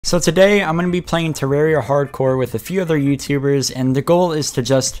So today I'm going to be playing Terraria Hardcore with a few other YouTubers, and the goal is to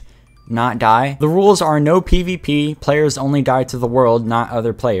just not die. The rules are no PvP, players only die to the world, not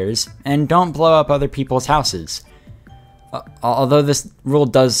other players, and don't blow up other people's houses. Although this rule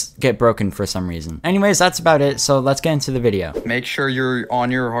does get broken for some reason. Anyways, that's about it, so let's get into the video. Make sure you're on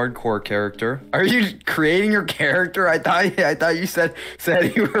your hardcore character. Are you creating your character? I thought you said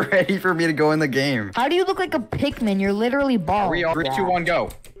you were ready for me to go in the game. How do you look like a Pikmin? You're literally bald. 3, 2, 1, go.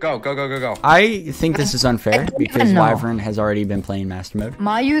 Go. I think this is unfair because Wyvrn has already been playing Master Mode.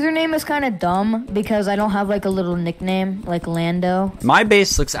 My username is kind of dumb because I don't have like a little nickname like Lando. My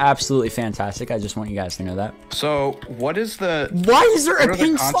base looks absolutely fantastic. I just want you guys to know that. So, what is the... Why is there a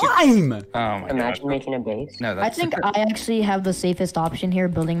pink slime? Oh my Imagine god. making a base. No, I think I actually have the safest option here,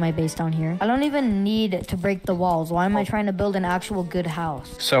 building my base down here. I don't even need to break the walls. Why am I trying to build an actual good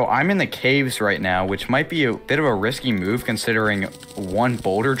house? So, I'm in the caves right now, which might be a bit of a risky move considering one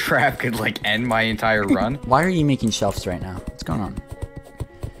boulder trap could like end my entire run. Why are you making shelves right now? What's going on?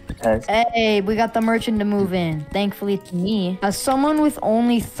 Because Hey, we got the merchant to move in. Thankfully to me. As someone with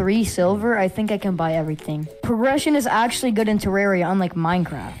only 3 silver, I think I can buy everything. Progression is actually good in Terraria, unlike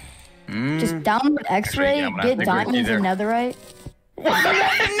Minecraft. Just download X-ray, I'm gonna have get to agree diamonds there. and netherite. No!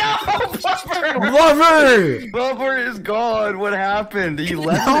 Blubber! Blubber! Blubber is gone. What happened? He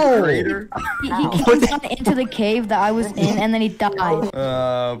left No. the crater? He came down into the cave that I was in, and then he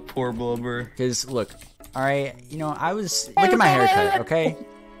died. Poor Blubber. Because, look, alright, you know, I was... Look at my haircut, okay?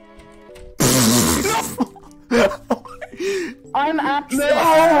 I'm actually...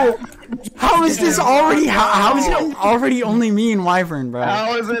 No! How is this already... How is it already only me and Wyvrn, bro?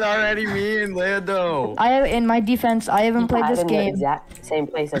 How is it already me and Lando? In my defense, I haven't played this in the game. exact same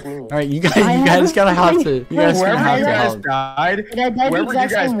place as me. Alright, you guys gotta have to... You guys gotta Wherever have you to guys help. died, Did I die the wherever you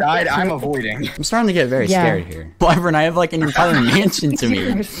exact guys same died, way? I'm avoiding. I'm starting to get very Yeah. scared here. Wyvrn, I have like an entire mansion to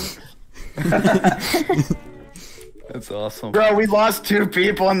me. That's awesome. Bro, we lost 2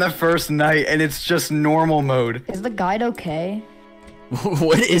 people on the first night, and it's just normal mode. Is the guide okay?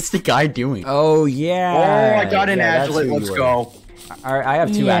 What is the guy doing? Oh, yeah. Oh, I got an Yeah, that's aglet. who you Let's were. go. Alright, I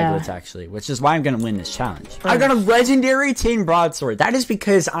have 2 Yeah. aglets actually, which is why I'm gonna win this challenge. I got a legendary tin broadsword. That is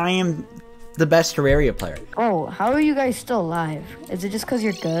because I am the best Terraria player. Oh, how are you guys still alive? Is it just because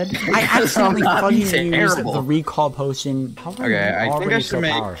you're good? I accidentally not fucking used terrible. the recall potion. How am Okay, I think already I should so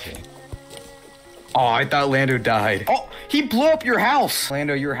make- powerful? Oh, I thought Lando died. Oh, he blew up your house.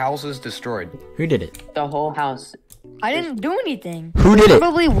 Lando, your house is destroyed. Who did it? The whole house. I didn't do anything. Who did it?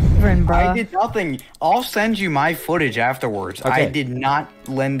 Probably Wyvern, bro. I did nothing. I'll send you my footage afterwards. I Okay. did not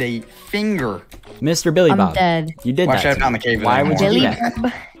lend a finger. Mr. Billy I'm Bob. dead. You did Watch that. out to down me. the cave Why would you anymore. do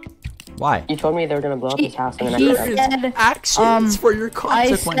that? Why? You told me they were gonna blow up his house, and then He I forgot. said, Actions for your I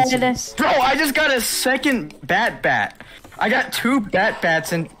said, consequences. Bro, I just got a second bat. I got 2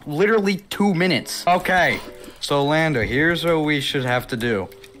 bats in literally 2 minutes. Okay, so Lando, here's what we should have to do.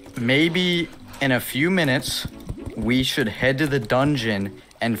 Maybe in a few minutes, we should head to the dungeon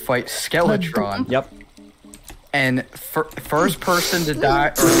and fight Skeletron. Yep. And first person to die,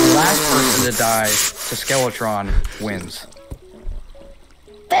 or last person to die to Skeletron wins.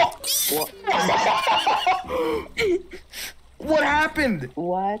 What happened?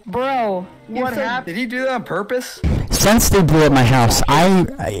 What? bro. What happened? Did he do that on purpose? Since they blew up my house,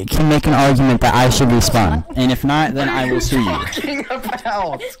 I can make an argument that I should respawn. And if not, then I will sue you. Talking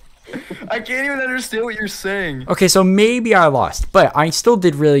about? I can't even understand what you're saying. Okay, so maybe I lost, but I still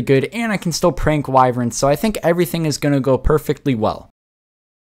did really good, and I can still prank Wyvern, so I think everything is gonna go perfectly well.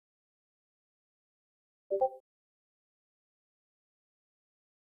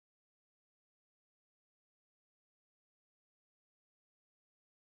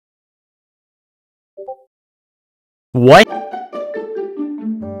 What?